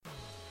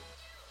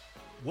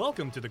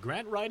Welcome to the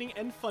Grant Writing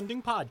and Funding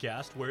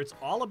Podcast, where it's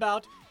all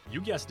about, you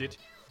guessed it,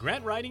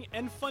 grant writing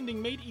and funding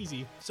made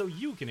easy so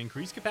you can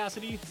increase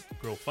capacity,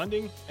 grow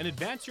funding, and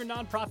advance your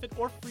nonprofit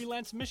or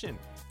freelance mission.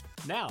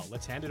 Now,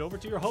 let's hand it over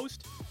to your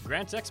host,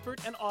 grants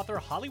expert and author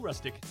Holly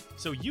Rustick,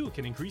 so you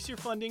can increase your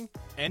funding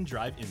and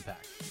drive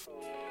impact.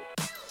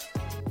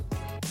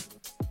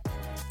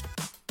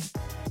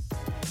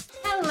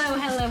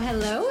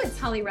 Hello. It's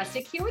Holly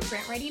Rustick here with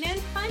Grant Writing and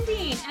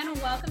Funding, and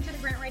welcome to the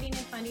Grant Writing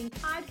and Funding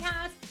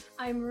Podcast.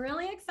 I'm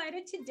really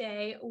excited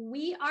today.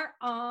 We are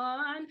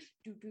on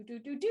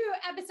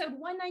episode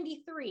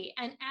 193,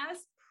 and as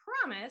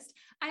promised,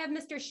 I have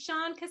Mr.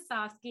 Sean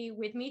Kosofsky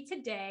with me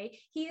today.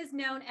 He is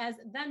known as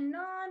the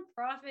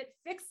Nonprofit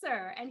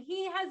Fixer, and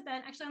he has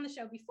been actually on the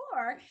show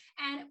before.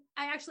 And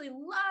I actually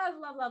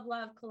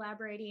love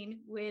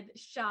collaborating with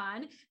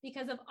Sean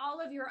because of all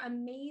of your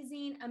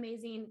amazing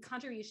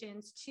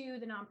contributions to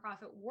the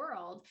nonprofit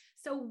world.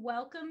 So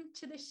welcome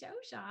to the show,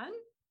 Sean.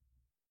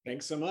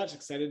 Thanks so much.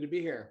 Excited to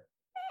be here.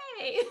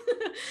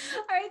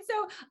 All right.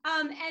 So,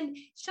 and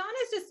Sean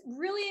is just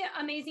really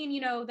amazing,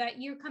 that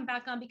you come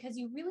back on because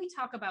you really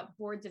talk about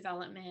board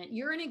development.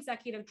 You're an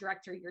executive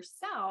director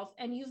yourself,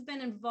 and you've been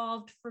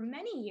involved for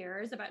many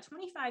years, about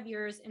 25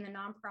 years in the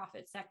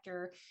nonprofit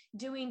sector,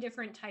 doing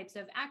different types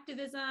of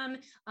activism,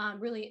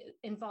 really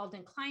involved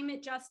in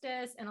climate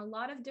justice and a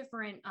lot of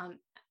different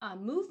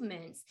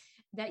movements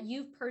that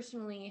you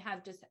personally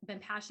have just been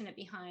passionate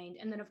behind.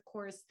 And then, of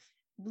course,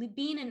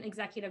 being an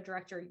executive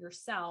director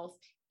yourself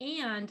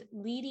and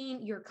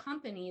leading your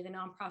company, the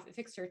Nonprofit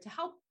Fixer, to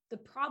help the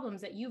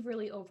problems that you've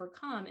really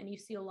overcome. And you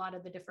see a lot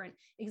of the different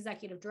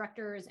executive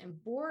directors and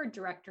board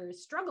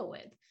directors struggle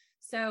with.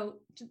 So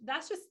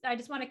I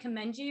just want to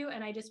commend you.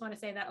 And I just want to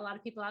say that a lot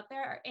of people out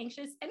there are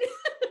anxious and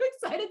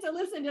excited to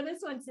listen to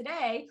this one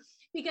today,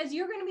 because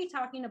you're going to be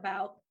talking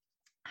about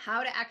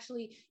how to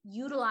actually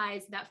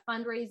utilize that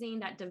fundraising,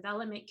 that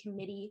development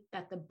committee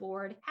that the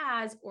board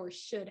has or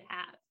should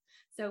have.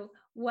 So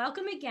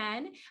welcome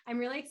again. I'm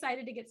really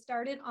excited to get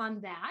started on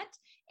that.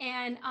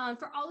 And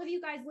for all of you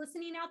guys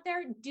listening out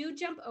there, do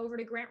jump over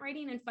to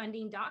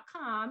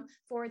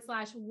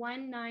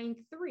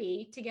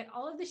grantwritingandfunding.com/193 to get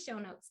all of the show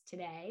notes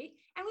today.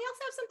 And we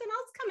also have something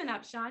else coming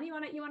up. Sean, you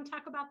want to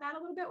talk about that a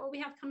little bit, what we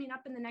have coming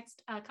up in the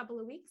next couple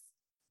of weeks?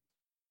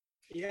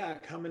 Yeah,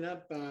 coming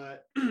up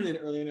in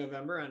early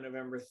November, on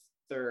November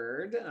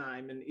 3rd.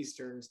 I'm in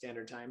Eastern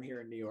Standard Time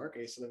here in New York. I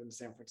used to live in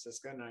San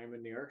Francisco. Now I'm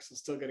in New York, so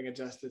still getting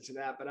adjusted to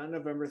that. But on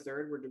November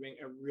 3rd, we're doing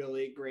a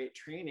really great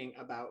training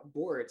about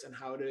boards and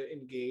how to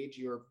engage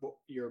your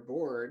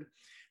board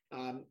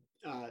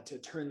to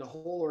turn the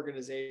whole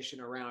organization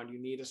around. You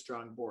need a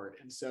strong board.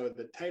 And so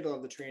the title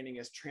of the training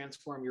is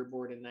Transform Your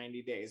Board in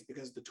 90 Days,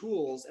 because the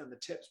tools and the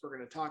tips we're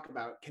going to talk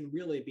about can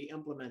really be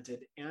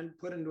implemented and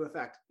put into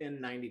effect in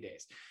 90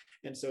 days.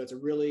 And so it's a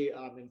really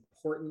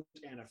important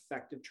and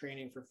effective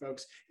training for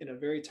folks in a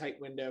very tight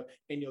window.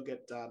 And you'll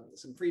get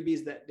some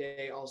freebies that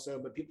day also,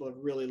 but people have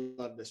really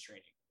loved this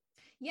training.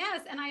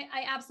 Yes, and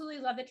I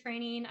absolutely love the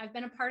training. I've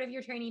been a part of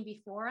your training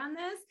before on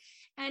this,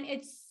 and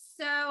it's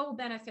so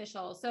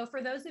beneficial. So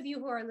for those of you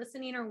who are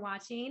listening or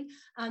watching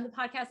the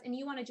podcast and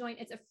you want to join,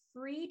 it's a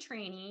free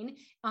training.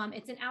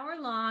 It's an hour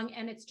long,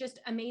 and it's just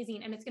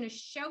amazing. And it's going to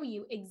show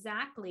you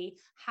exactly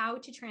how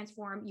to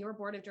transform your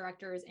board of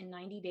directors in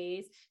 90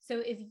 days. So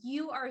if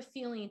you are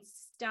feeling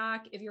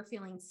stuck, if you're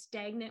feeling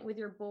stagnant with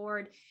your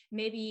board,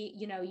 maybe,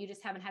 you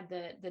just haven't had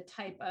the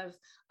type of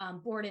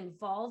board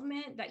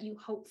involvement that you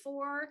hope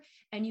for,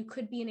 and you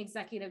could be an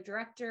executive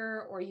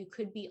director, or you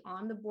could be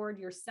on the board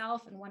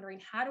yourself and wondering,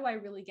 how do I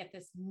really get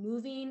this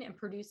moving and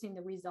producing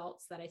the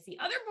results that I see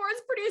other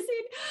boards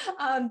producing?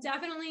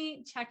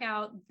 Definitely check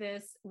out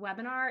this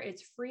webinar.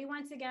 It's free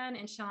once again,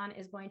 and Sean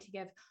is going to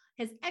give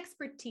his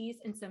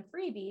expertise and some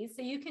freebies.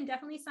 So you can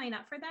definitely sign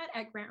up for that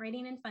at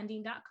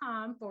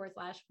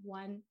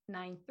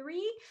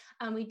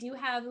grantwritingandfunding.com/193. We do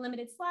have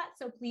limited slots,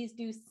 so please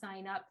do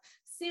sign up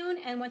soon.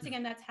 And once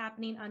again, that's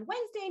happening on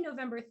Wednesday,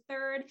 November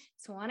 3rd,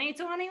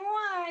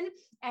 2021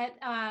 at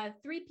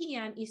 3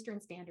 p.m. Eastern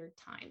Standard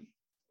Time.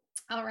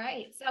 All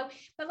right.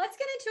 But let's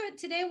get into it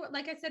today.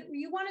 Like I said,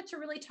 you wanted to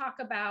really talk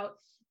about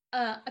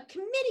a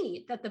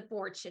committee that the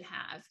board should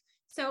have.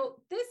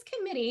 So this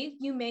committee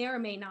you may or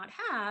may not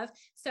have.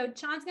 So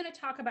Sean's going to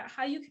talk about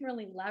how you can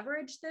really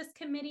leverage this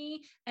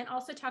committee, and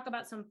also talk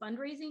about some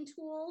fundraising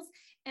tools,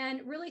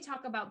 and really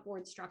talk about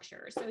board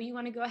structure. So you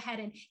want to go ahead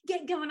and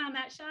get going on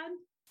that, Sean?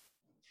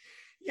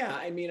 Yeah,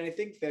 I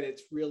think that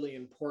it's really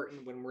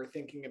important when we're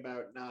thinking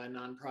about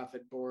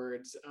nonprofit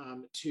boards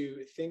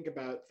to think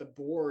about the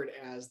board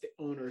as the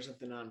owners of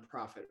the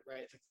nonprofit,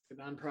 right? The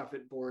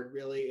nonprofit board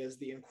really is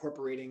the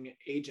incorporating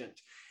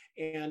agent.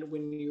 And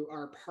when you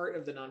are part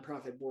of the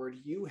nonprofit board,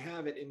 you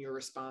have it in your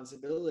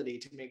responsibility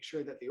to make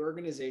sure that the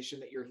organization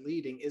that you're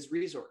leading is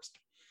resourced.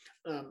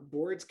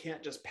 Boards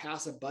can't just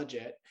pass a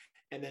budget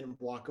and then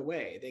walk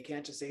away. They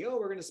can't just say, oh,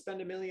 we're going to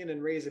spend $1 million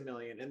and raise $1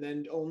 million, and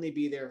then only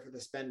be there for the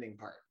spending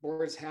part.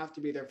 Boards have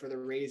to be there for the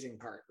raising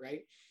part,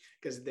 right?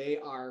 because they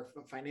are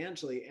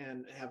financially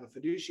and have a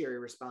fiduciary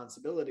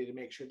responsibility to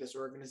make sure this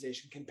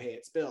organization can pay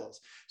its bills.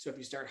 So if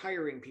you start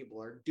hiring people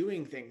or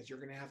doing things, you're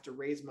going to have to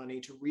raise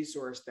money to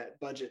resource that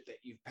budget that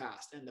you've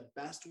passed. And the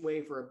best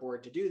way for a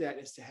board to do that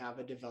is to have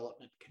a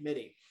development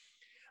committee.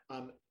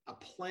 A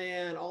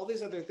plan, all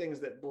these other things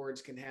that boards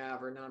can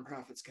have or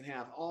nonprofits can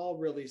have, all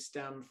really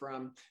stem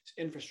from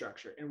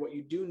infrastructure. And what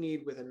you do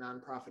need with a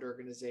nonprofit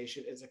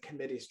organization is a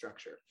committee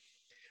structure.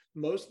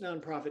 Most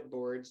nonprofit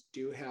boards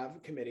do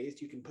have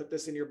committees. You can put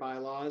this in your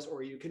bylaws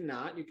or you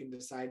cannot. You can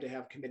decide to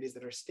have committees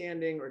that are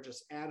standing or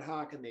just ad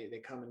hoc and they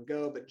come and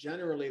go. But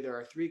generally, there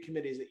are 3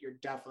 committees that you're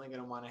definitely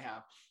going to want to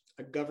have.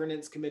 A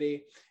governance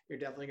committee, you're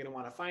definitely going to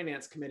want a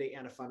finance committee,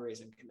 and a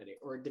fundraising committee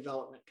or a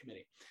development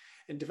committee.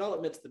 And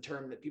development's the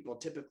term that people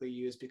typically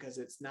use because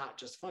it's not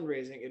just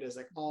fundraising. It is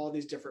like all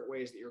these different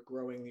ways that you're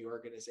growing the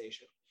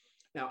organization.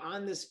 Now,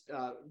 on this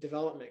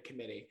development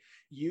committee,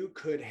 you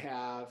could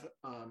have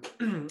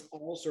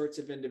all sorts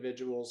of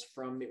individuals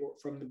from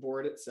the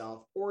board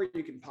itself, or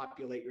you can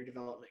populate your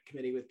development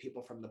committee with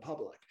people from the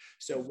public.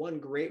 So one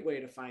great way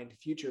to find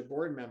future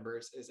board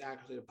members is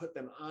actually to put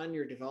them on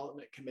your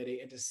development committee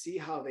and to see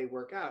how they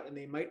work out. And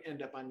they might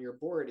end up on your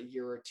board a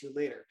year or 2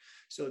 later.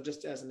 So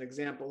just as an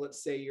example,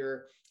 let's say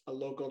you're a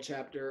local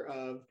chapter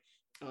of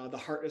the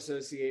Heart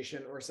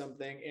Association or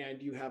something,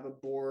 and you have a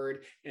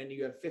board and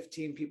you have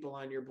 15 people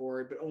on your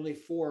board, but only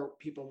 4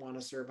 people want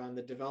to serve on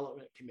the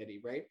development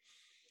committee, right?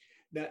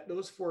 That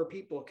those 4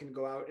 people can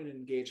go out and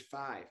engage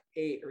 5,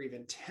 8, or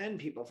even 10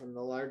 people from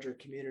the larger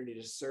community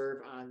to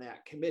serve on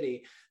that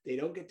committee. They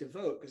don't get to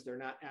vote because they're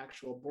not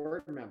actual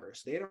board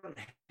members. They don't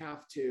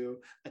have to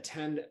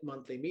attend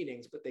monthly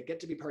meetings, but they get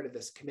to be part of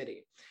this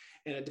committee.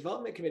 And a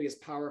development committee is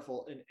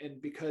powerful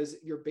and because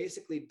you're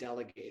basically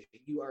delegating,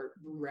 you are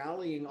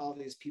rallying all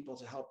these people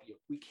to help you.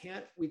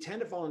 We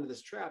tend to fall into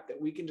this trap that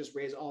we can just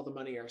raise all the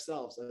money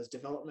ourselves as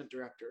development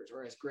directors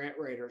or as grant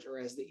writers or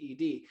as the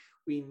ED.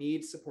 We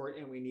need support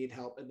and we need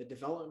help. And the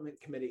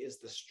development committee is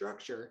the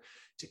structure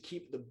to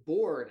keep the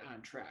board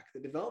on track.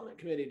 The development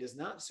committee does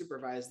not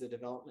supervise the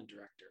development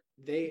director.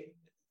 They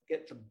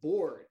get the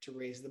board to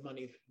raise the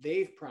money that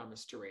they've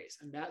promised to raise.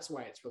 And that's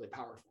why it's really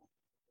powerful.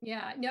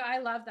 Yeah, no, I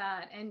love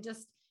that. And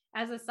just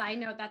as a side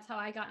note, that's how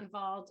I got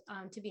involved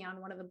to be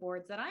on one of the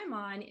boards that I'm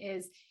on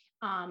is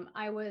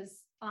I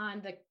was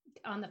on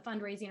the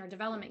fundraising or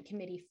development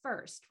committee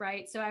first,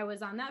 right? So I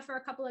was on that for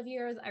a couple of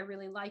years. I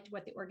really liked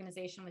what the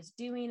organization was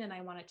doing and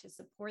I wanted to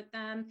support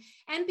them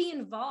and be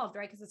involved,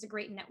 right? Because it's a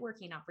great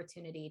networking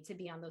opportunity to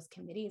be on those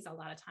committees a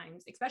lot of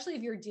times, especially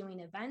if you're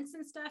doing events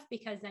and stuff,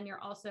 because then you're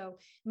also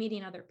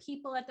meeting other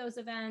people at those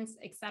events,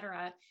 et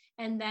cetera.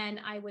 And then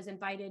I was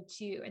invited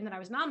to, and then I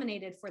was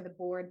nominated for the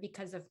board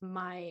because of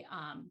my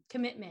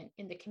commitment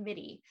in the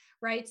committee,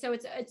 right? So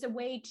it's a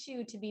way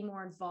to be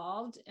more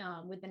involved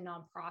with the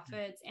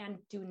nonprofits and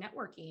do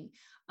networking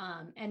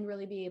and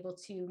really be able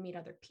to meet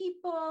other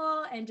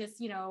people and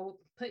just,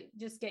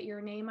 just get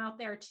your name out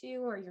there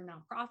too, or your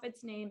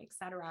nonprofit's name, et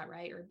cetera,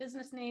 right? Or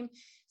business name.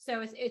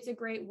 So it's a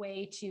great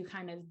way to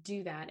kind of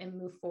do that and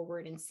move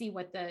forward and see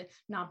what the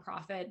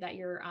nonprofit that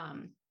you're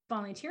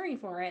volunteering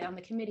for it on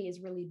the committee is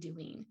really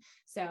doing.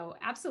 So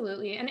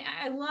absolutely. And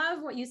I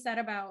love what you said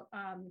about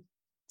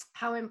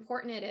how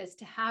important it is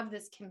to have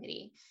this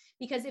committee,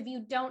 because if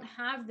you don't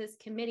have this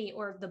committee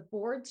or if the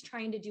board's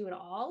trying to do it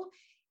all,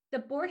 the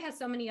board has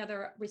so many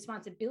other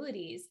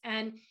responsibilities.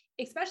 And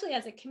especially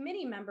as a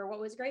committee member, what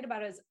was great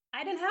about it is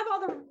I didn't have all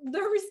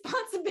the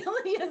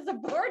responsibility as a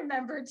board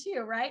member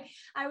too, right?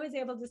 I was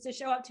able just to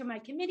show up to my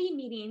committee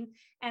meeting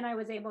and I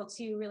was able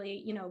to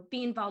really,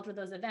 be involved with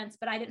those events,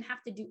 but I didn't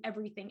have to do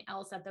everything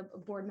else that the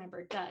board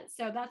member does.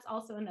 So that's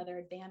also another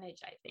advantage,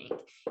 I think.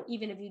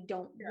 Even if you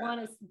don't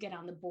want to get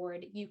on the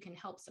board, you can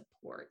help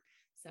support.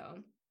 So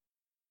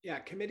yeah,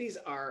 committees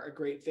are a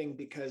great thing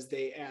because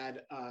they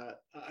add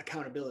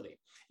accountability.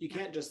 You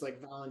can't just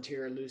like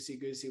volunteer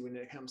loosey-goosey when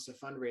it comes to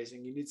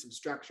fundraising. You need some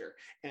structure.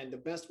 And the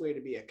best way to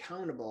be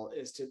accountable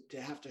is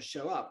to have to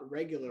show up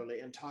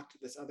regularly and talk to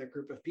this other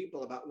group of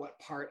people about what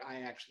part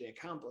I actually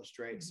accomplished,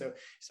 right? Mm-hmm. So if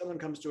someone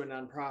comes to a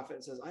nonprofit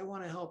and says, I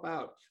want to help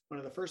out, one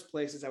of the first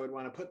places I would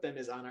want to put them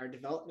is on our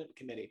development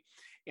committee.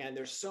 And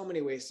there's so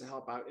many ways to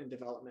help out in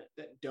development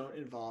that don't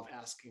involve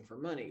asking for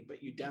money,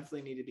 but you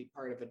definitely need to be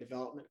part of a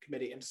development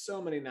committee. And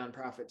so many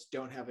nonprofits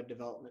don't have a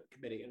development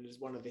committee. And it is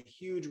one of the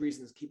huge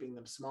reasons keeping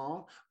them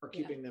small or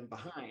keeping them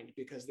behind,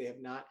 because they have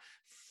not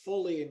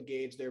fully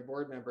engaged their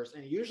board members.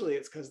 And usually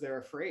it's because they're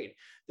afraid.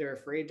 They're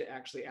afraid to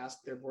actually ask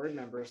their board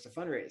members to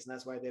fundraise. And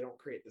that's why they don't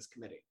create this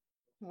committee.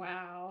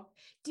 Wow.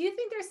 Do you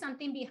think there's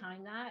something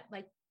behind that,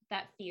 like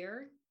that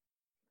fear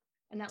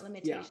and that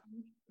limitation?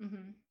 Yeah.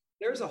 Mm-hmm.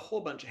 There's a whole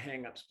bunch of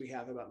hangups we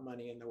have about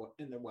money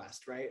in the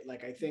West, right?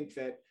 Like I think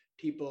that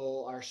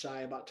people are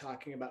shy about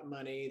talking about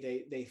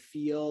money. They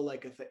feel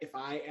like if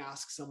I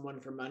ask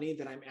someone for money,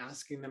 that I'm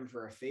asking them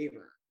for a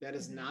favor. That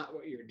is not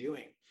what you're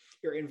doing.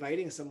 You're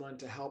inviting someone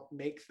to help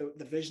make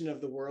the vision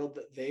of the world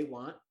that they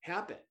want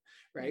happen,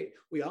 right?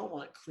 We all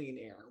want clean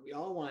air. We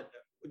all want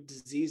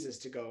diseases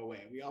to go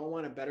away. We all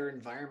want a better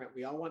environment.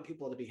 We all want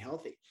people to be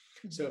healthy.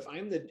 So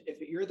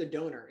if you're the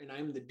donor and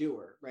I'm the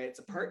doer, right? It's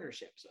a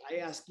partnership. So I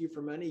ask you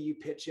for money, you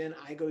pitch in,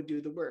 I go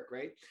do the work,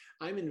 right?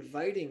 I'm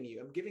inviting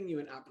you, I'm giving you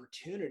an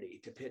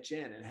opportunity to pitch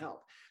in and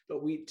help.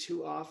 But we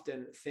too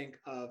often think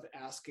of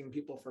asking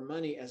people for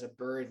money as a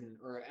burden,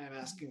 or I'm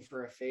asking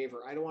for a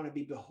favor. I don't want to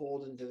be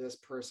beholden to this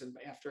person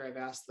after I've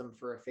asked them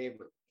for a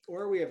favor.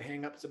 Or we have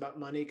hangups about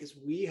money because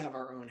we have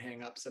our own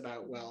hangups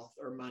about wealth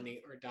or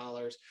money or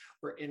dollars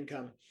or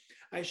income.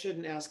 I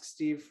shouldn't ask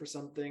Steve for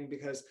something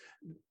because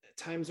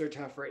times are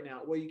tough right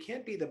now. Well, you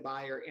can't be the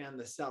buyer and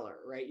the seller,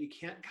 right? You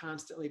can't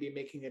constantly be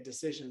making a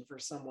decision for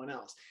someone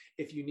else.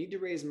 If you need to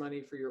raise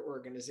money for your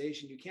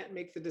organization, you can't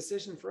make the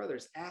decision for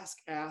others. Ask,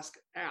 ask,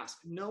 ask.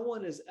 No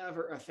one is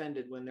ever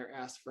offended when they're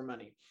asked for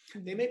money.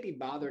 They may be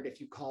bothered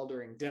if you call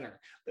during dinner,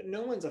 but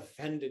no one's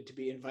offended to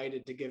be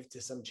invited to give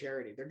to some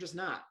charity. They're just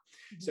not.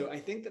 So I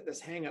think that this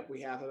hang up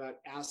we have about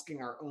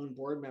asking our own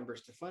board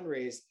members to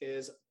fundraise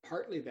is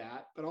partly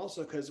that, but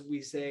also because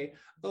we say,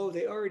 oh,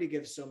 they already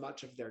give so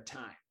much of their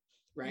time,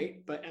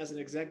 right? But as an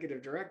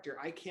executive director,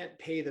 I can't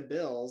pay the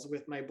bills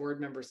with my board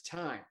members'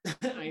 time.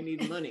 I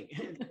need money.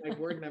 My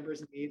board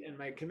members need, and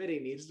my committee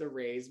needs to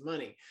raise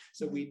money.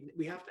 So we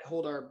have to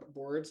hold our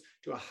boards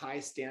to a high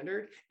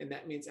standard. And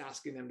that means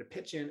asking them to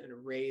pitch in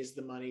and raise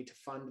the money to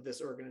fund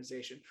this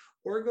organization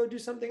or go do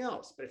something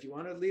else. But if you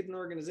want to lead an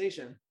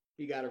organization,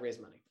 you got to raise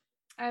money.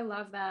 I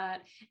love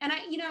that. And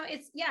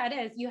it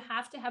is, you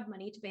have to have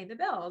money to pay the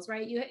bills,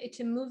 right?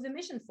 To move the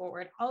mission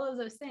forward, all of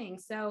those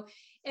things. So,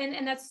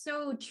 and that's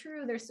so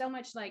true. There's so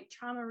much like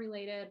trauma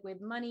related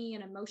with money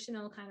and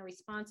emotional kind of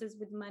responses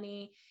with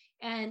money.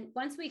 And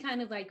once we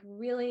kind of like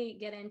really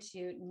get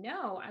into,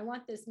 no, I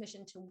want this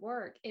mission to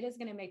work, it is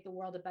going to make the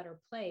world a better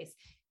place.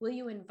 Will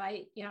you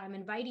invite, I'm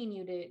inviting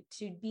you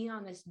to be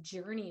on this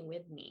journey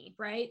with me,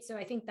 right? So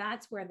I think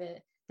that's where the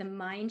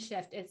mind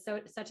shift, it's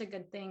such a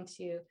good thing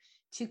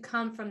to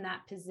come from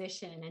that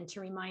position and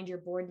to remind your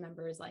board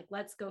members, like,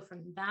 let's go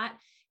from that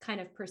kind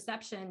of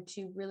perception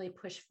to really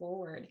push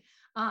forward.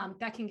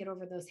 That can get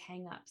over those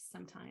hangups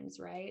sometimes,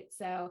 right?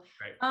 So,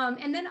 right.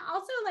 And then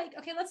also like,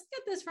 okay, let's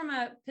get this from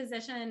a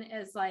position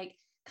as like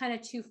kind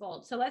of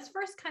twofold. So let's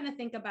first kind of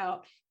think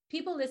about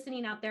people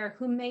listening out there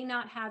who may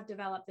not have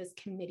developed this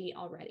committee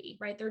already,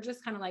 right? They're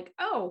just kind of like,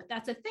 oh,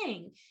 that's a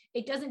thing.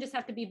 It doesn't just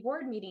have to be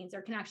board meetings,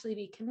 there can actually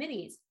be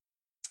committees.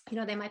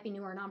 They might be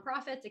newer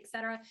nonprofits, et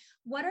cetera.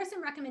 What are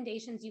some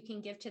recommendations you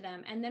can give to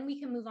them? And then we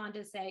can move on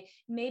to say,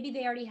 maybe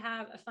they already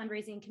have a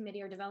fundraising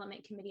committee or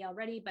development committee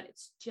already, but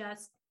it's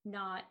just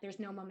not, there's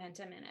no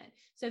momentum in it.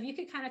 So if you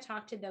could kind of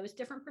talk to those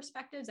different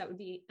perspectives, that would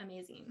be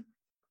amazing.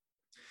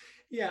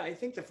 Yeah, I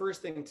think the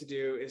first thing to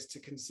do is to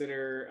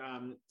consider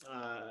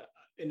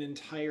an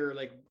entire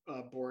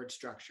board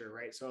structure,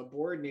 right? So a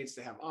board needs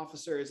to have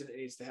officers and it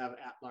needs to have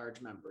at-large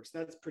members.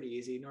 That's pretty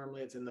easy.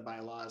 Normally it's in the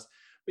bylaws,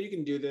 but you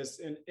can do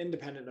this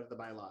independent of the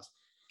bylaws.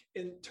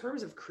 In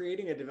terms of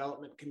creating a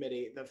development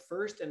committee, the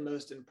first and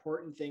most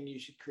important thing you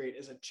should create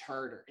is a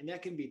charter. And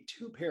that can be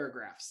 2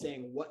 paragraphs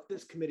saying what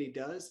this committee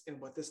does and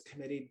what this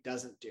committee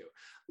doesn't do.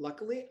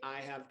 Luckily,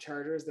 I have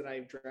charters that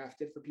I've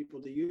drafted for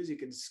people to use. You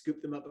can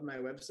scoop them up on my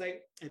website.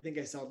 I think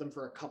I sell them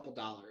for a couple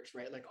dollars,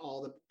 right? Like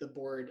all the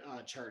board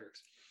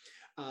charters.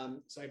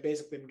 So I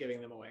basically am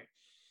giving them away.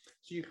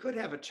 So you could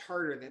have a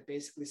charter that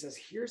basically says,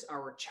 here's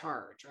our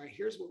charge, right?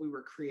 Here's what we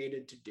were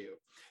created to do.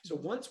 So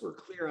once we're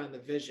clear on the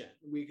vision,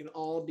 we can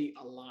all be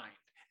aligned.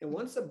 And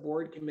once a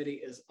board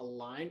committee is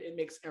aligned, it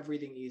makes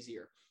everything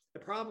easier. The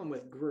problem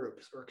with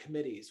groups or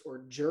committees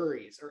or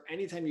juries, or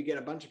anytime you get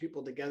a bunch of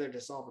people together to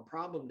solve a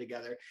problem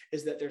together,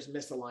 is that there's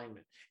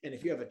misalignment. And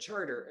if you have a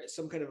charter,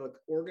 some kind of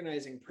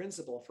organizing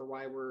principle for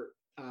why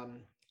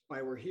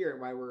we're here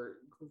and why we're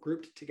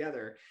grouped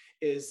together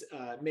is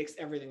makes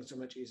everything so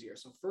much easier.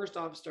 So first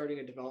off, starting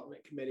a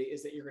development committee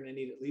is that you're going to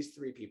need at least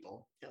three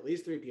people.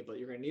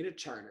 You're going to need a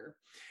charter,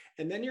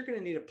 and then you're going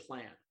to need a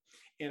plan.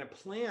 And a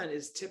plan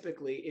is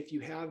typically, if you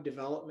have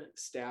development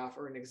staff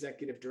or an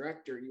executive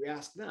director, you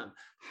ask them,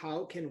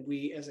 how can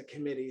we as a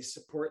committee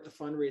support the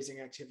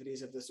fundraising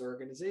activities of this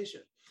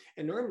organization?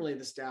 And normally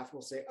the staff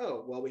will say,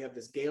 oh, well, we have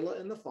this gala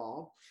in the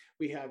fall.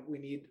 We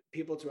need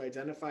people to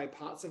identify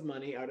pots of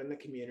money out in the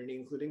community,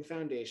 including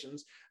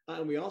foundations.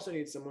 And we also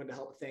need someone to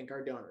help thank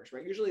our donors,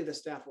 right? Usually the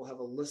staff will have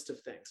a list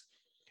of things.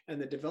 And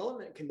the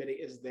development committee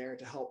is there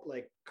to help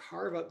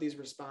carve up these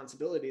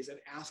responsibilities and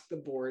ask the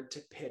board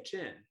to pitch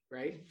in,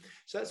 right?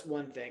 So that's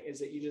one thing, is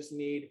that you just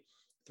need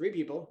 3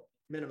 people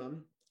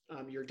minimum.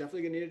 You're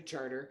definitely gonna need a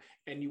charter,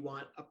 and you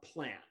want a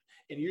plan.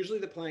 And usually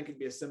the plan could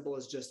be as simple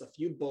as just a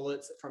few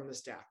bullets from the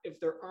staff. If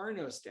there are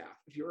no staff,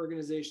 if your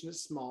organization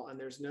is small and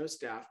there's no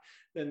staff,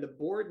 then the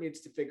board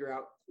needs to figure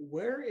out,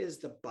 where is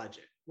the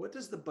budget? What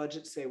does the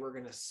budget say we're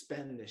gonna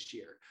spend this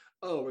year?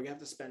 Oh, we're gonna have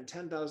to spend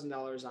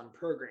 $10,000 on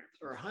programs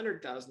or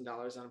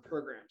 $100,000 on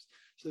programs.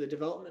 So the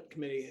development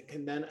committee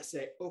can then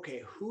say,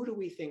 okay, who do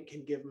we think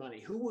can give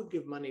money? Who would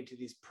give money to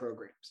these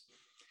programs?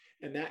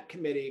 And that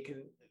committee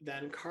can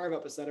then carve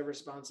up a set of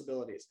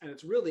responsibilities. And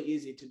it's really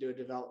easy to do a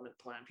development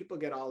plan. People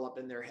get all up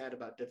in their head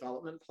about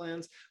development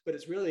plans, but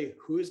it's really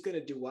who's going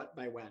to do what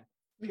by when.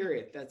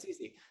 Period. That's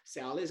easy.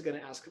 Sally is going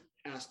to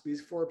ask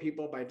these 4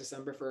 people by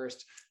December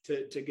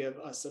 1st to give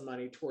us some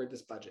money toward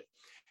this budget.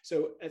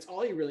 So that's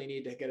all you really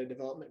need to get a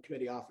development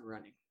committee off and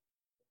running.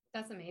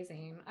 That's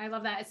amazing. I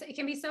love that. It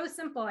can be so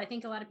simple. I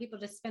think a lot of people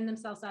just spin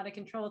themselves out of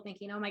control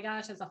thinking, oh my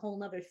gosh, there's a whole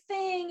nother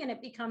thing. And it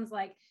becomes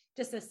like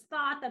just this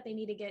thought that they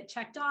need to get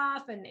checked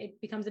off and it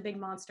becomes a big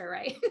monster,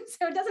 right?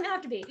 So it doesn't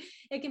have to be.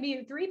 It can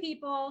be 3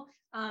 people,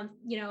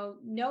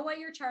 know what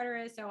your charter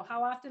is. So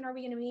how often are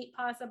we going to meet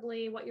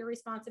possibly, what your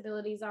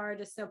responsibilities are,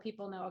 just so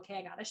people know, okay,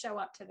 I got to show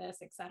up to this,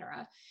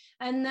 etc.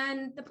 And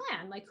then the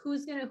plan, like who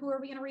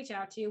are we going to reach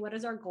out to? What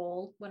is our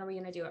goal? When are we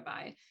going to do it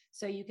by?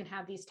 So you can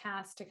have these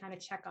tasks to kind of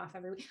check off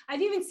every week.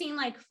 I've even seen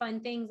like fun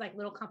things like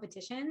little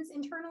competitions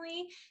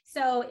internally.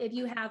 So if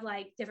you have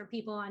like different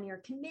people on your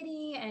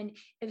committee and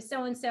if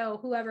so-and-so,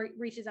 whoever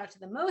reaches out to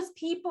the most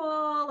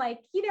people,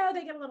 like, they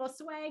get a little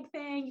swag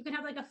thing, you can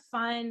have like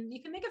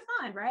you can make it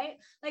fun, right?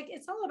 Like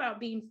it's all about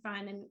being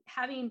fun and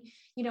having,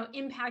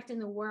 impact in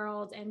the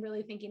world and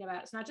really thinking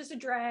about it's not just a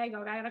drag.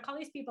 Oh, I got to call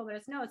these people, but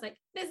it's like,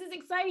 this is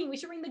exciting. We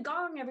should ring the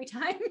gong every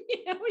time,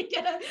 we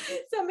get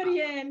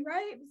somebody in,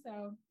 right?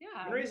 So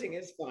yeah. Fundraising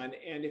is fun.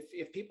 And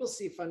if people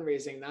see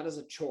fundraising not as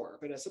a chore,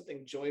 but as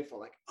something joyful,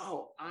 like,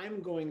 oh,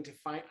 I'm going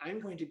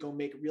to go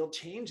make real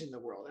change in the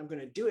world. I'm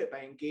going to do it by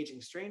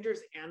engaging strangers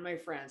and my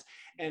friends.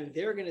 And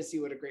they're going to see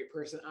what a great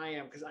person I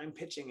am because I'm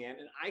pitching in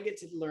and I get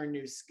to learn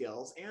new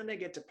skills and I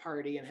get to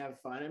party and have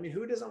fun. I mean,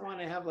 who doesn't want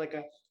to have like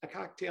a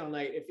cocktail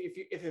night?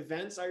 If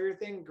events are your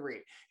thing,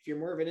 great. If you're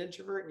more of an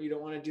introvert and you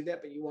don't want to do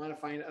that, but you want to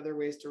find other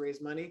ways to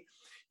raise money,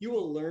 you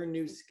will learn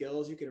new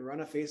skills. You can run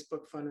a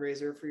Facebook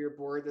fundraiser for your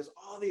board. There's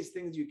all these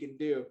things you can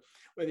do,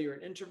 whether you're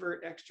an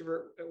introvert,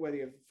 extrovert, whether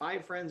you have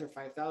 5 friends or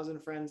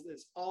 5,000 friends.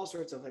 There's all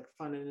sorts of like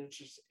fun and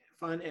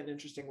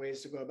interesting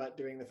ways to go about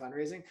doing the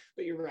fundraising.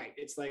 But you're right.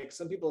 It's like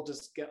some people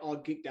just get all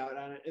geeked out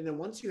on it. And then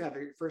once you have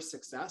your first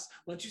success,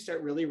 once you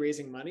start really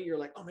raising money, you're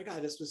like, oh my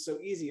God, this was so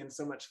easy and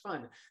so much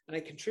fun. And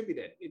I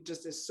contributed. It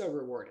just is so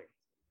rewarding.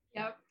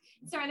 Yep.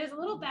 Sorry, there's a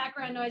little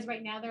background noise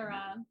right now. They're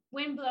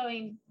wind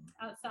blowing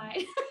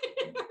outside.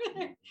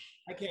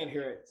 I can't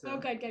hear it. So. Oh,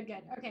 good.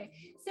 Okay.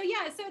 So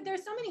yeah, so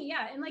there's so many,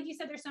 and like you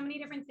said, there's so many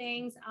different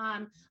things.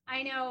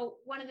 I know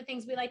one of the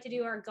things we like to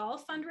do are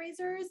golf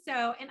fundraisers.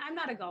 So, and I'm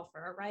not a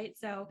golfer, right?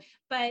 So,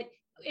 but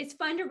it's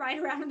fun to ride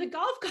around in the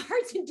golf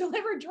carts and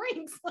deliver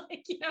drinks,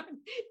 like,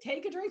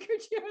 take a drink or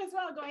 2 as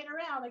well, going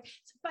around. Like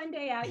it's a fun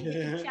day out. You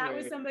get to chat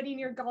with somebody in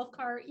your golf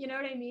cart, you know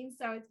what I mean?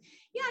 So it's,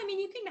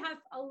 you can have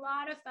a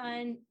lot of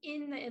fun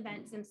in the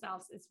events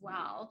themselves as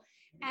well.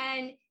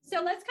 And so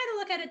let's kind of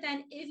look at it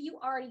then. If you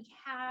already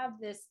have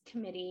this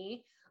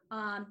committee,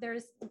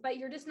 but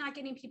you're just not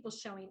getting people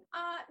showing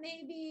up,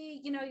 maybe,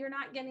 you're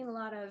not getting a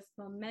lot of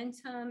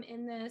momentum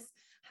in this.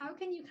 How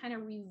can you kind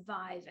of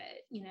revive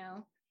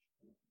it,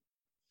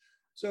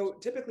 So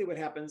typically what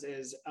happens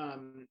is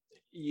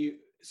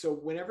so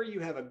whenever you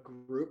have a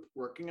group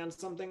working on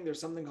something,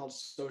 there's something called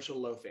social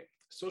loafing.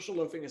 Social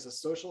loafing is a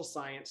social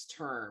science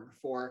term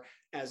for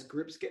as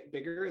groups get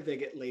bigger, they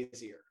get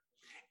lazier.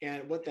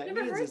 And what that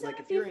means is like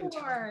if you're in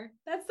town,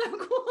 that's so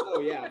cool.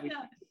 Oh yeah.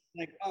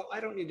 Like, oh,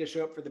 I don't need to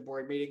show up for the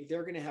board meeting.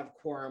 They're going to have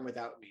quorum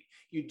without me.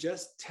 You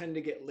just tend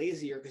to get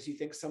lazier because you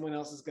think someone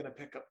else is going to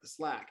pick up the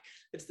slack.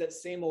 It's that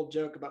same old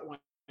joke about when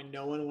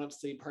no one wants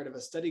to be part of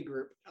a study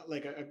group,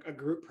 like a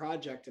group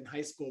project in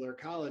high school or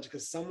college,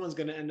 because someone's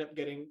going to end up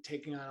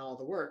taking on all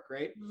the work,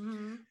 right?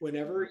 Mm-hmm.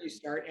 Whenever you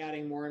start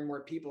adding more and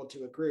more people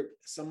to a group,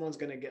 someone's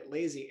going to get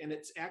lazy. And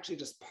it's actually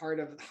just part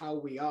of how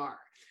we are.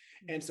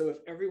 And so if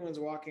everyone's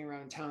walking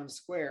around town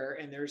square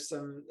and there's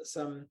some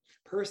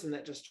person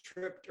that just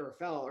tripped or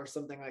fell or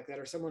something like that,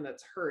 or someone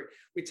that's hurt,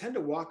 we tend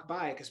to walk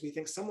by because we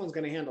think someone's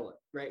going to handle it,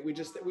 right? We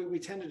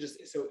tend to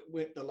just, so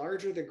with the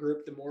larger the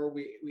group, the more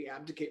we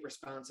abdicate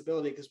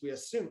responsibility because we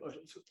assume, of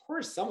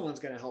course, someone's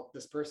going to help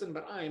this person,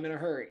 but I'm in a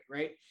hurry,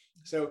 right?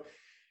 So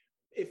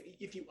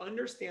if you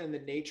understand the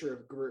nature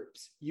of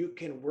groups, you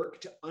can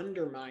work to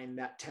undermine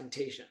that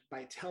temptation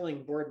by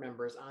telling board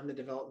members on the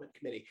development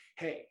committee,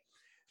 hey,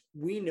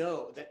 we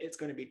know that it's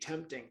going to be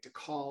tempting to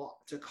call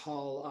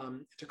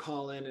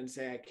in and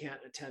say, I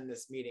can't attend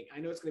this meeting. I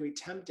know it's going to be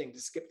tempting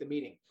to skip the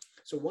meeting.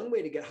 So one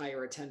way to get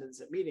higher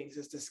attendance at meetings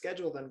is to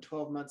schedule them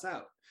 12 months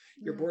out.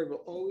 Your board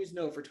will always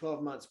know for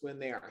 12 months when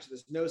they are. So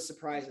there's no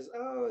surprises.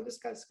 Oh, this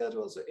got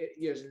scheduled. So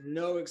there's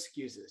no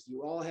excuses.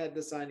 You all had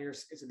this on your,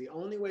 so the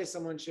only way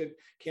someone should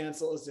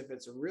cancel is if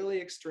it's really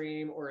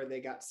extreme or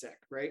they got sick,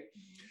 right?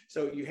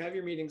 So you have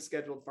your meeting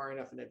scheduled far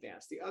enough in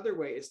advance. The other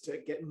way is to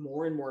get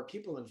more and more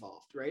people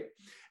involved, right?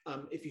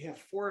 If you have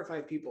 4 or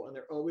 5 people and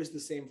they're always the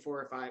same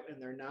 4 or 5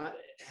 and they're not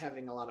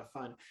having a lot of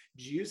fun,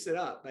 juice it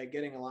up by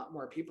getting a lot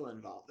more people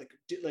involved.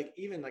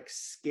 Even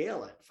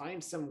scale it.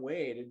 Find some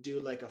way to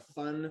do like a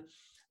fun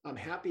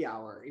happy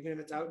hour, even if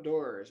it's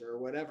outdoors or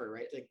whatever,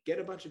 right? Like get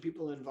a bunch of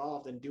people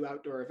involved and do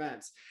outdoor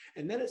events.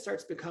 And then it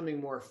starts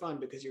becoming more fun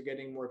because you're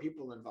getting more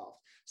people involved.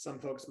 Some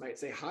folks might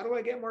say, how do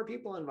I get more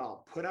people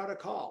involved? Put out a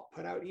call,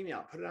 put out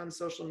email, put it on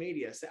social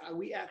media. Say,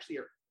 we actually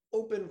are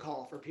open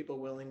call for people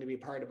willing to be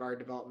part of our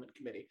development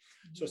committee.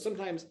 So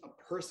sometimes a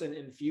person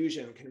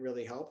infusion can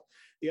really help.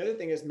 The other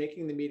thing is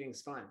making the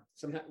meetings fun.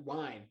 Sometimes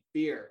wine,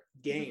 beer,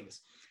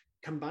 games.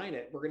 Combine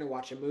it. We're going to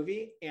watch a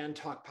movie and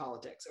talk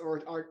politics or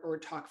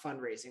talk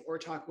fundraising or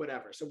talk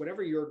whatever. So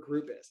whatever your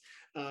group is.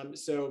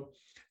 So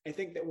I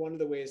think that one of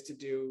the ways to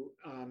do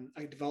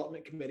a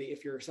development committee,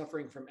 if you're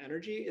suffering from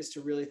energy, is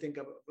to really think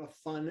of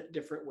fun,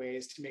 different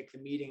ways to make the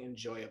meeting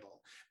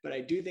enjoyable. But I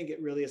do think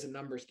it really is a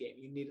numbers game.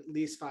 You need at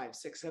least 5,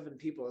 6, 7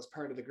 people as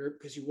part of the group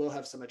because you will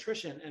have some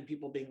attrition and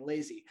people being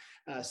lazy.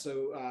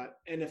 And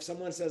if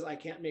someone says, I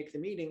can't make the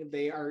meeting,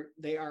 they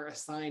are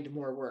assigned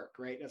more work,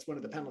 right? That's one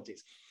of the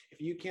penalties. If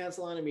you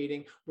cancel on a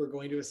meeting, we're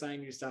going to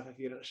assign you stuff if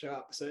you don't show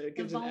up. So it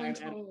gives an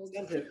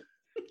incentive.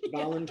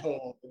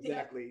 Voluntold,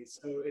 exactly.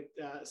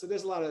 So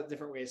there's a lot of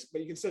different ways,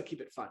 but you can still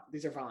keep it fun.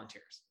 These are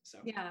volunteers. So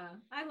yeah,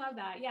 I love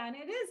that. Yeah, and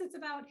it's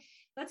about,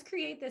 let's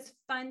create this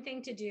fun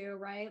thing to do,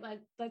 right? Like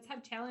let's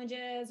have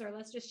challenges, or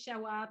let's just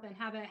show up and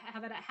have it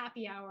at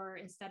happy hour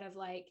instead of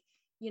like,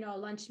 a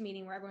lunch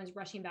meeting where everyone's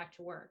rushing back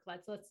to work.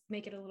 Let's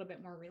make it a little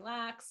bit more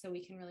relaxed so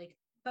we can really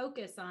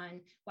focus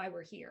on why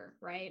we're here,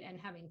 right? And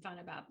having fun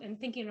about and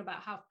thinking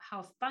about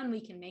how fun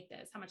we can make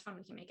this, how much fun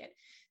we can make it.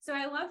 So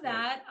I love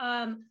that.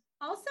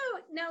 Also,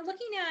 now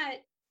looking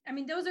at,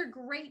 those are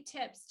great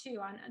tips too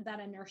on that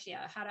inertia,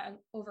 how to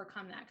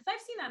overcome that. Because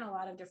I've seen that in a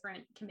lot of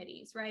different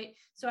committees, right?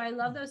 So I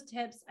love those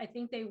tips. I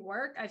think they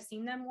work. I've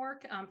seen them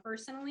work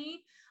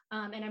personally.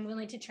 And I'm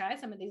willing to try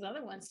some of these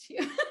other ones too.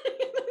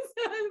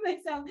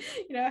 So,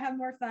 have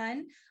more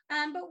fun.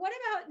 But what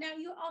about now?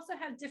 You also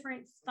have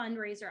different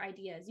fundraiser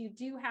ideas. You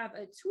do have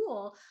a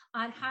tool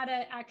on how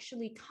to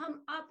actually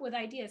come up with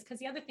ideas. Because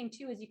the other thing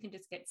too is you can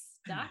just get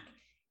stuck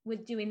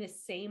with doing the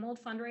same old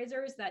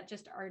fundraisers that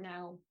just are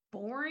now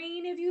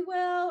boring, if you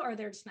will, or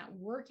they're just not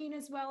working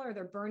as well, or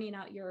they're burning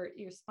out your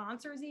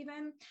sponsors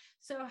even.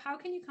 So how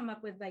can you come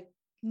up with like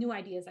new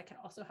ideas that can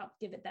also help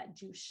give it that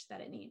juice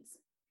that it needs?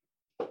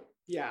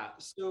 Yeah.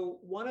 So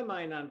one of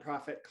my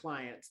nonprofit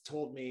clients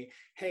told me,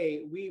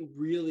 hey, we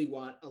really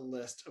want a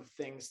list of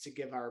things to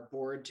give our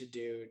board to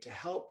do to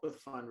help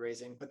with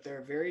fundraising, but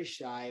they're very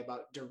shy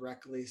about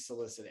directly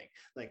soliciting,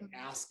 like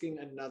asking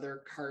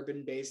another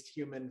carbon-based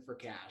human for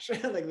cash.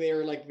 Like they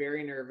were like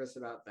very nervous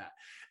about that.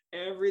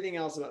 Everything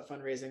else about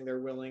fundraising, they're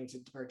willing to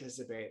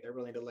participate. They're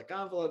willing to lick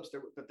envelopes,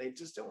 but they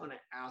just don't want to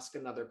ask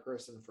another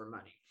person for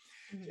money.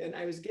 And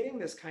I was getting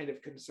this kind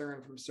of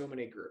concern from so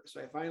many groups.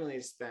 So I finally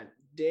spent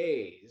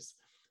days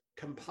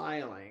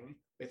compiling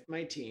with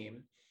my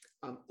team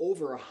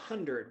over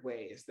 100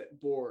 ways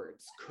that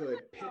boards could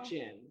pitch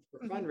in for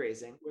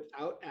fundraising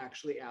without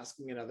actually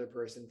asking another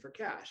person for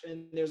cash.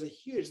 And there's a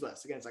huge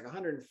list. Again, it's like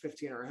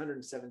 115 or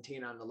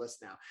 117 on the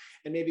list now.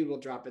 And maybe we'll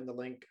drop in the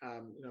link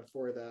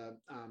for the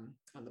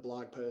on the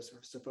blog post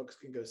so folks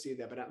can go see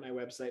that. But at my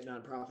website,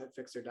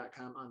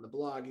 nonprofitfixer.com, on the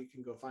blog, you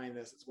can go find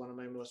this. It's one of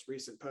my most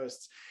recent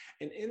posts.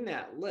 And in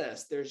that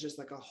list, there's just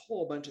like a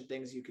whole bunch of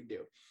things you could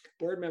do.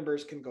 Board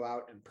members can go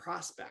out and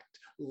prospect,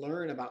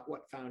 learn about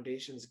what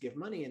foundations give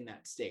money in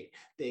that state.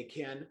 They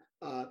can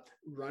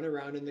run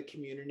around in the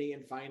community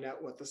and find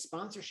out what the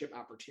sponsorship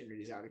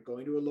opportunities are.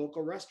 Going to a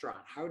local restaurant,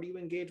 how do you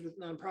engage with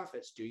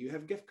nonprofits? Do you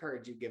have gift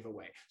cards you give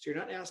away? So you're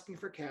not asking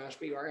for cash,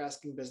 but you are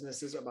asking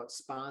businesses about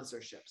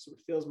sponsorship. So it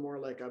feels more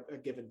like a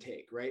give and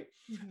take, right?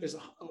 There's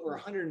over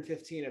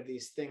 115 of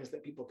these things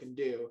that people can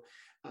do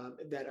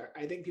that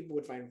I think people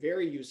would find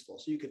very useful.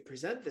 So you could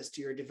present this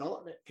to your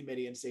development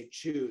committee and say,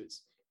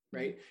 choose.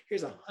 Right?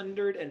 Here's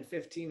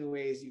 115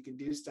 ways you can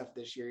do stuff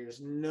this year.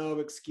 There's no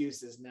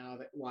excuses now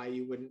that why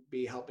you wouldn't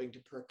be helping to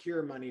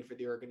procure money for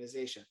the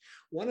organization.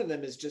 One of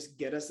them is just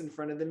get us in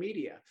front of the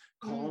media,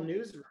 call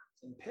newsrooms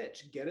and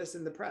pitch, get us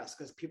in the press,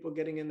 because people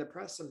getting in the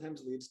press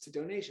sometimes leads to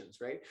donations,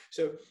 right?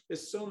 So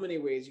there's so many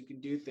ways you can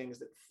do things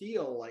that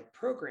feel like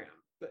program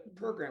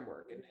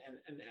work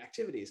and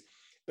activities,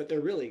 but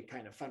they're really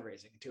kind of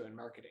fundraising too and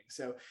marketing.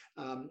 So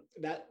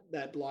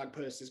that blog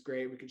post is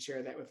great. We could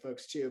share that with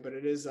folks too, but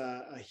it is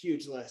a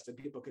huge list, and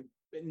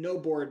no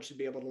board should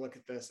be able to look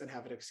at this and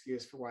have an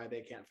excuse for why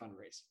they can't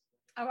fundraise.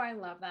 Oh, I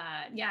love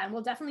that. Yeah. And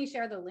we'll definitely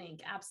share the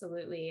link.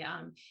 Absolutely.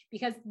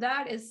 Because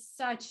that is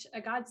such a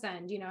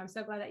godsend. I'm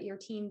so glad that your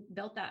team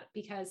built that,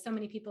 because so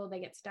many people, they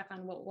get stuck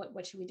on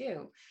what should we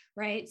do?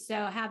 Right.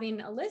 So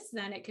having a list,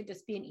 then it could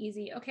just be an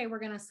easy, okay, we're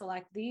going to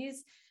select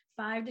these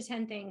 5 to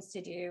 10 things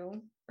to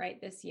do right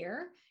this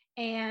year.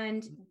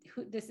 And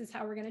this is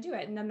how we're going to do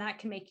it. And then that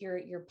can make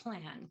your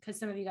plan. Because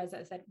some of you guys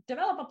have said,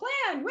 develop a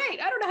plan. Wait,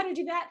 I don't know how to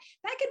do that.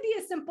 That could be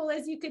as simple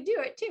as you could do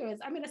it too. Is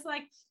I'm going to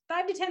select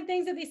 5 to 10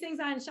 things of these things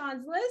on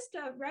Sean's list,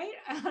 right?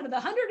 Out of the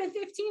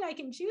 115 I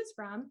can choose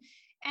from.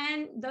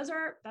 And that's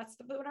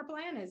what our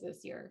plan is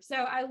this year. So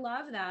I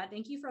love that.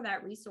 Thank you for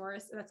that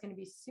resource. That's going to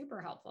be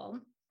super helpful.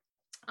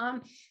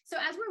 So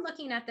as we're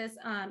looking at this,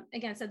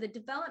 again, so the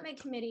development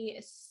committee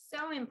is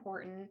so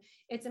important.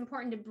 It's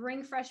important to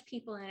bring fresh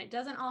people in. It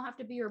doesn't all have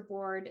to be your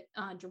board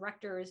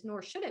directors,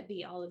 nor should it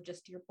be all of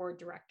just your board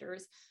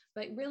directors,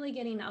 but really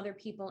getting other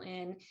people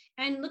in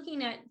and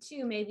looking at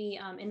too, maybe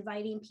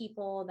inviting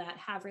people that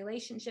have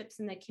relationships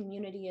in the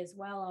community as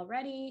well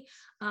already,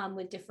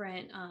 with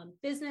different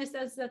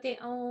businesses that they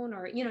own,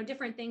 or, you know,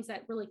 different things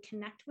that really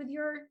connect with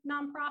your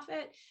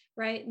nonprofit,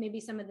 right?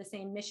 Maybe some of the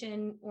same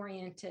mission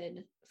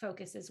oriented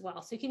focus as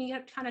well. So can you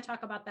kind of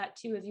talk about that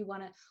too, if you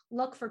want to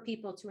look for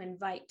people to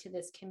invite to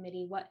this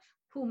committee,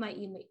 who might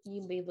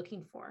you be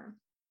looking for?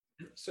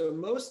 So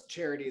most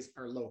charities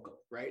are local,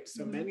 right?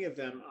 So many of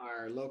them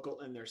are local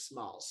and they're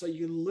small. So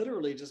you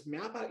literally just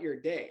map out your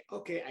day.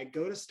 Okay, I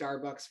go to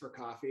Starbucks for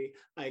coffee.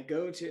 I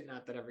go to,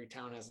 not that every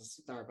town has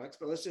a Starbucks,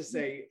 but let's just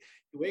say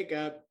you wake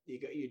up,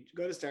 you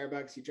go to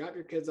Starbucks, you drop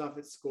your kids off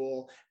at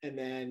school, and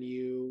then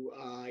you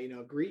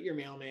greet your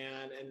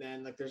mailman. And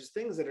then like there's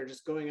things that are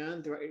just going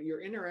on throughout.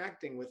 You're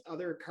interacting with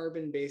other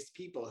carbon-based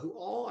people who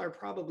all are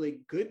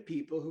probably good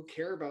people who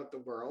care about the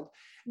world.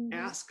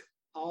 Ask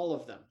all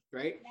of them,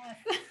 right?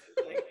 Yes.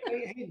 Like,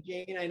 hey,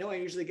 Jane, I know I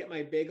usually get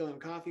my bagel and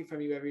coffee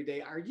from you every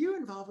day. Are you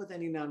involved with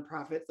any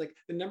nonprofits? Like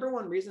the number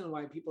one reason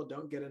why people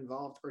don't get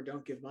involved or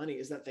don't give money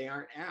is that they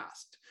aren't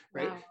asked,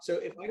 right? Wow. So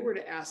if I were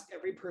to ask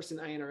every person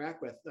I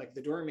interact with, like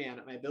the doorman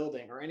at my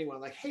building or anyone,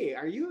 like, hey,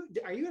 are you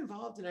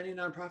involved in any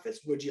nonprofits?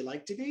 Would you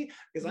like to be?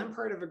 Because I'm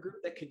part of a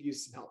group that could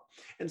use some help.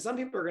 And some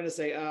people are going to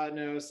say,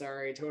 no,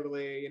 sorry,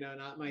 totally,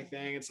 not my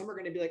thing. And some are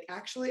going to be like,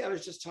 actually, I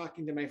was just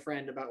talking to my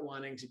friend about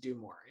wanting to do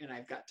more and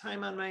I've got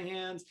time on my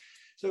hands.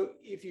 So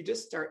if you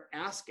just start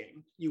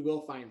asking, you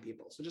will find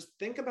people. So just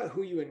think about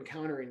who you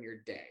encounter in your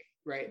day,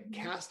 right?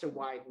 Cast a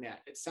wide net.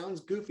 It sounds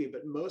goofy,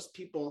 but most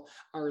people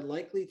are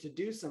likely to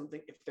do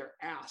something if they're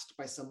asked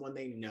by someone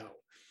they know,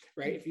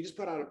 right? If you just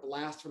put out a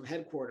blast from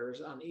headquarters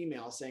on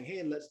email saying,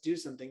 hey, let's do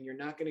something, you're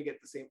not going to get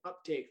the same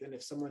uptake than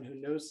if someone who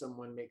knows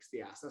someone makes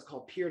the ask. That's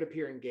called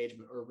peer-to-peer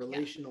engagement or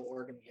relational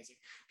organizing.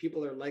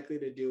 People are likely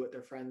to do what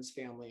their friends,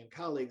 family, and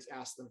colleagues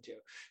ask them to.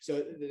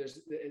 So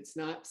it's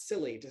not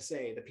silly to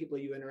say the people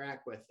you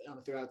interact with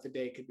throughout the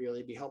day could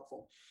really be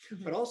helpful.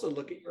 But also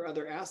look at your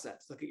other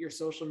assets. Look at your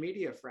social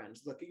media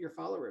friends. Look at your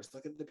followers.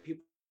 Look at the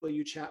people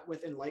you chat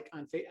with and like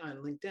on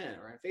LinkedIn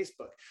or on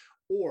Facebook.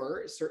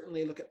 Or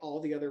certainly look at all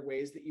the other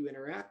ways that you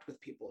interact with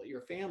people,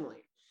 your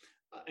family,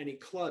 any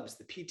clubs,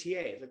 the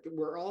PTA. Like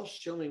we're all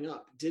showing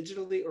up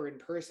digitally or in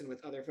person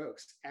with other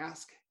folks.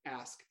 Ask,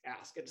 ask,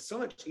 ask. It's so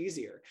much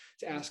easier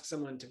to ask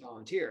someone to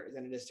volunteer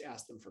than it is to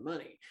ask them for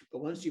money.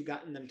 But once you've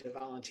gotten them to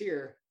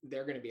volunteer,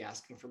 they're going to be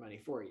asking for money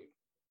for you.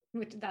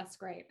 That's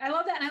great. I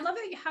love that. And I love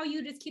how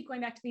you just keep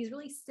going back to these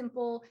really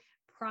simple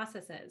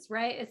processes,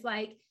 right? It's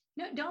like,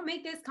 no, don't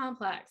make this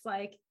complex.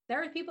 Like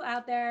there are people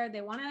out there,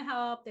 they want to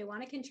help, they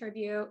want to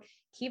contribute,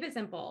 keep it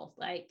simple,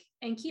 like,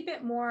 and keep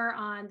it more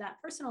on that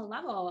personal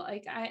level.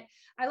 Like I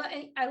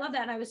love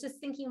that. And I was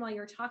just thinking while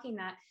you're talking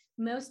that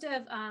most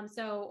of,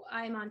 so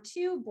I'm on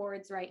 2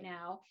 boards right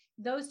now.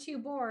 Those 2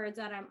 boards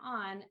that I'm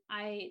on,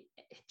 I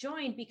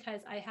joined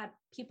because I had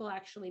people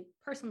actually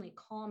personally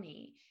call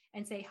me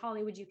and say,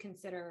 Holly, would you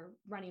consider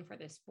running for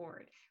this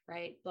board?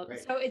 Right.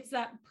 So it's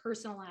that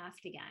personal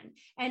ask again.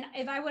 And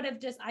if I would have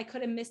I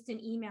could have missed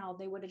an email,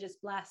 they would have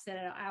just blasted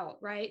it out.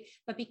 Right.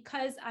 But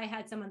because I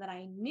had someone that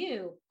I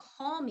knew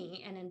call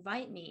me and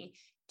invite me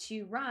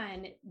to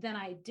run, then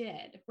I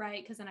did,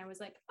 right? Because then I was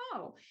like,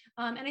 oh,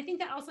 and I think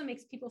that also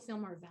makes people feel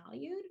more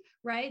valued,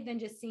 right? Than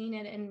just seeing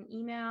it in an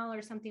email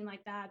or something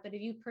like that. But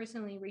if you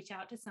personally reach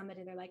out to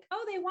somebody, they're like,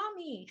 oh, they want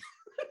me.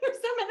 There's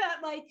some of that,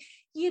 like,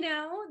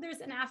 there's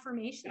an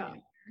affirmation in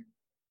there.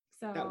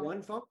 So that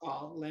one phone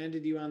call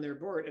landed you on their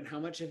board. And how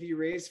much have you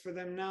raised for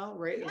them now,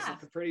 right? Yeah.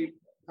 It's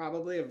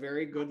probably a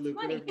very good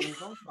lucrative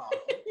phone call.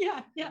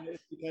 Yeah.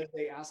 It's because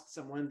they asked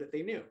someone that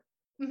they knew.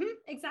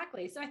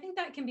 Exactly. So I think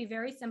that can be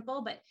very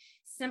simple, but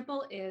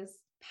simple is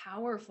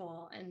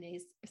powerful in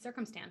these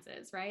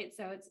circumstances, right?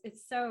 So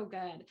it's so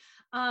good.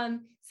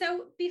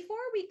 So before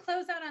we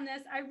close out on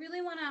this, I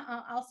really want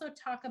to also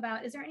talk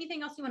about, is there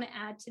anything else you want to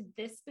add to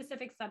this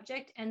specific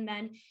subject? And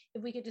then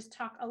if we could just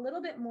talk a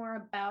little bit more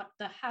about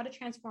the how to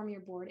transform your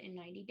board in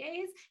 90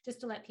 days, just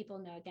to let people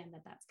know again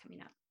that that's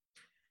coming up.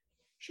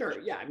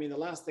 Sure. Yeah. I mean, the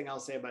last thing I'll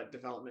say about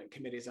development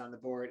committees on the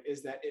board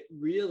is that it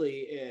really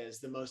is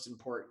the most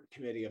important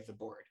committee of the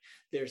board.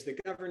 There's the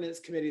governance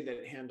committee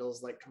that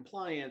handles like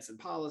compliance and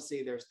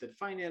policy. There's the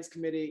finance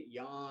committee,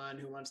 Jan,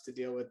 who wants to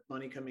deal with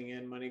money coming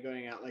in, money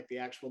going out, like the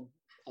actual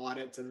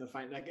audits and the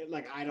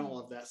like I don't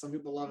love that. Some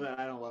people love that.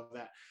 I don't love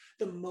that.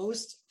 The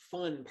most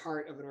fun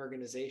part of an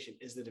organization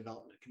is the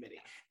development committee.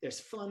 There's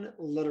fun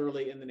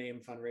literally in the name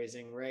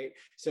fundraising, right?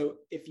 So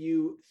if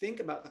you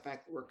think about the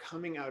fact that we're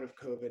coming out of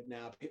COVID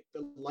now,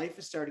 life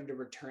is starting to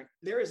return.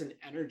 There is an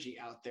energy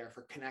out there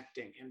for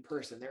connecting in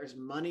person. There is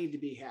money to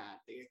be had.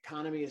 The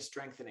economy is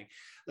strengthening.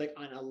 Like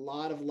on a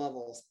lot of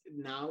levels,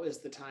 now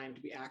is the time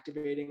to be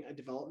activating a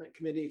development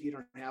committee if you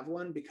don't have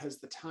one, because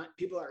the time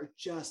people are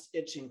just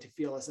itching to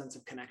feel a sense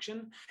of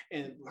connection.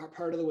 And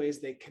part of the ways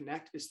they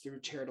connect is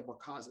through charitable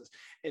causes.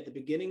 At the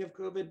beginning of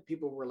COVID,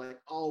 people were like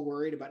all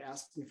worried about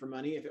asking for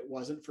money if it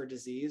wasn't for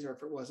disease or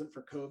if it wasn't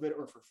for COVID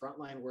or for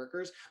frontline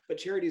workers. But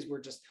charities were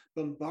just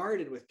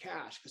bombarded with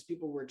cash because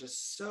people were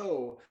just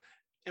so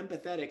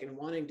empathetic and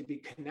wanting to be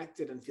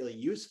connected and feel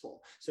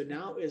useful. So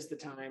now is the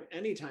time,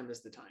 anytime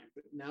is the time,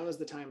 but now is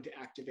the time to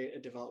activate a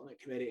development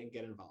committee and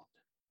get involved.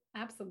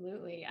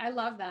 Absolutely. I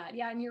love that.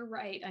 Yeah. And you're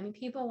right. I mean,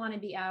 people want to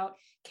be out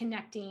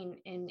connecting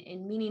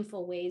in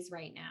meaningful ways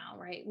right now,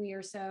 right?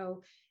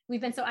 We've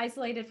been so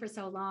isolated for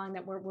so long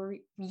that we're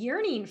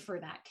yearning for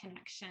that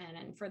connection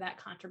and for that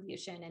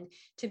contribution, and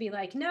to be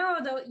like, no,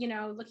 though,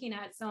 looking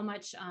at so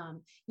much,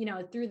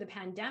 through the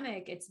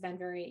pandemic, it's been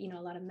very,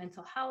 a lot of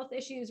mental health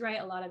issues,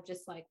 right? A lot of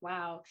just like,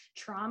 wow,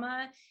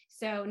 trauma.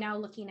 So now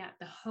looking at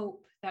the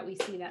hope that we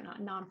see that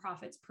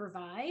nonprofits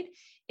provide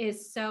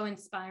is so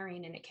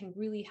inspiring, and it can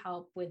really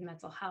help with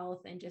mental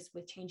health and just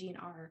with changing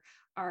our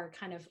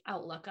kind of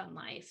outlook on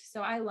life.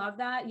 So I love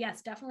that.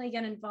 Yes, definitely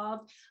get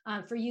involved.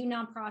 For you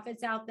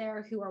nonprofits out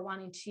there who are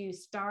wanting to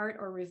start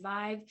or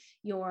revive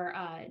your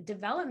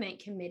development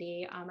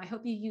committee, I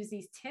hope you use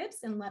these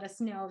tips and let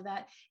us know if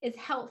that is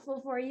helpful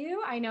for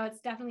you. I know I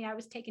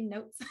was taking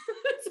notes, so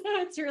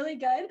it's really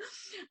good.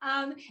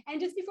 And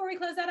just before we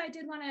close out, I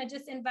did want to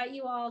just invite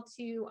you all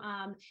to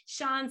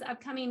Sean's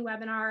upcoming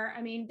webinar.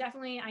 I mean,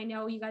 definitely, I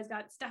know you guys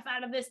got stuff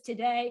out of this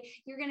today.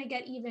 You're going to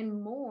get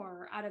even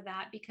more out of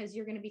that because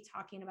you're going to be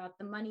talking about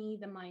the money,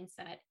 the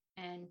mindset,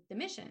 and the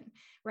mission,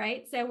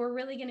 right? So we're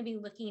really going to be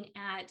looking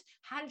at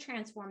how to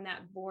transform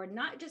that board,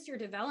 not just your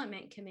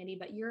development committee,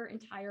 but your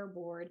entire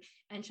board.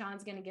 And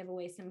Sean's going to give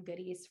away some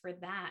goodies for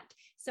that.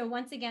 So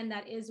once again,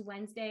 that is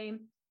Wednesday,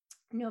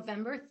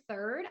 November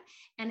 3rd,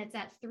 and it's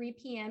at 3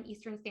 p.m.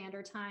 Eastern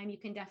Standard Time. You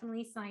can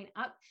definitely sign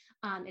up.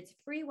 It's a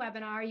free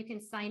webinar. You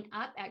can sign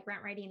up at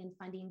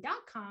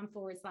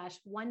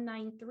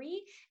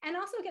grantwritingandfunding.com/193 and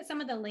also get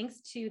some of the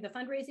links to the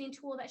fundraising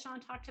tool that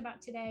Sean talked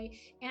about today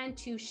and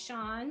to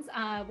Sean's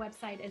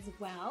website as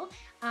well.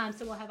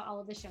 So we'll have all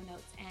of the show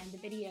notes and the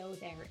video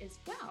there as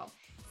well.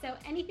 So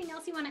anything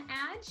else you want to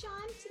add,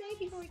 Sean, today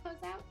before we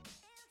close out?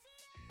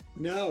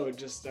 No,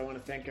 just I want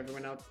to thank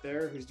everyone out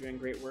there who's doing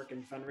great work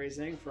in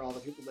fundraising. For all the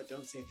people that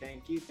don't say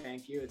thank you.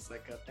 It's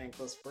like a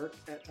thankless work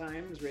at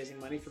times, raising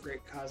money for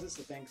great causes.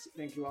 So thank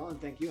you all, and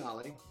thank you,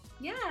 Holly.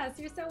 Yes,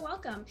 you're so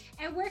welcome.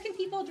 And where can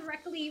people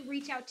directly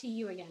reach out to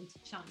you again,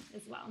 Sean,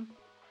 as well?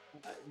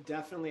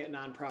 Definitely at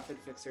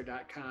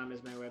nonprofitfixer.com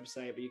is my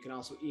website, but you can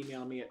also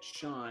email me at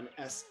Sean,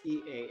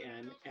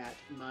 SEAN, at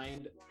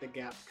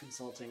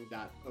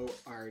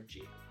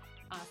mindthegapconsulting.org.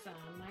 Awesome.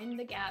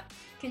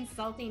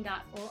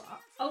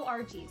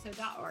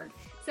 mindthegapconsulting.org.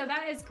 So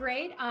that is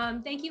great.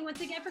 Thank you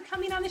once again for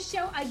coming on the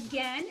show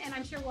again. And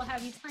I'm sure we'll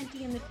have you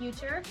plenty in the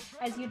future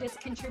as you just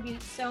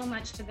contribute so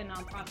much to the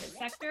nonprofit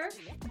sector.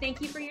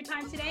 Thank you for your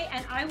time today.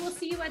 And I will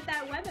see you at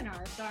that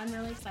webinar. So I'm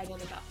really excited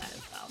about that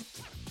as well.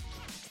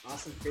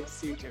 Awesome. Great to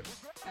see you too.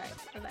 All right.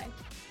 Bye-bye.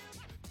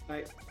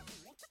 Bye.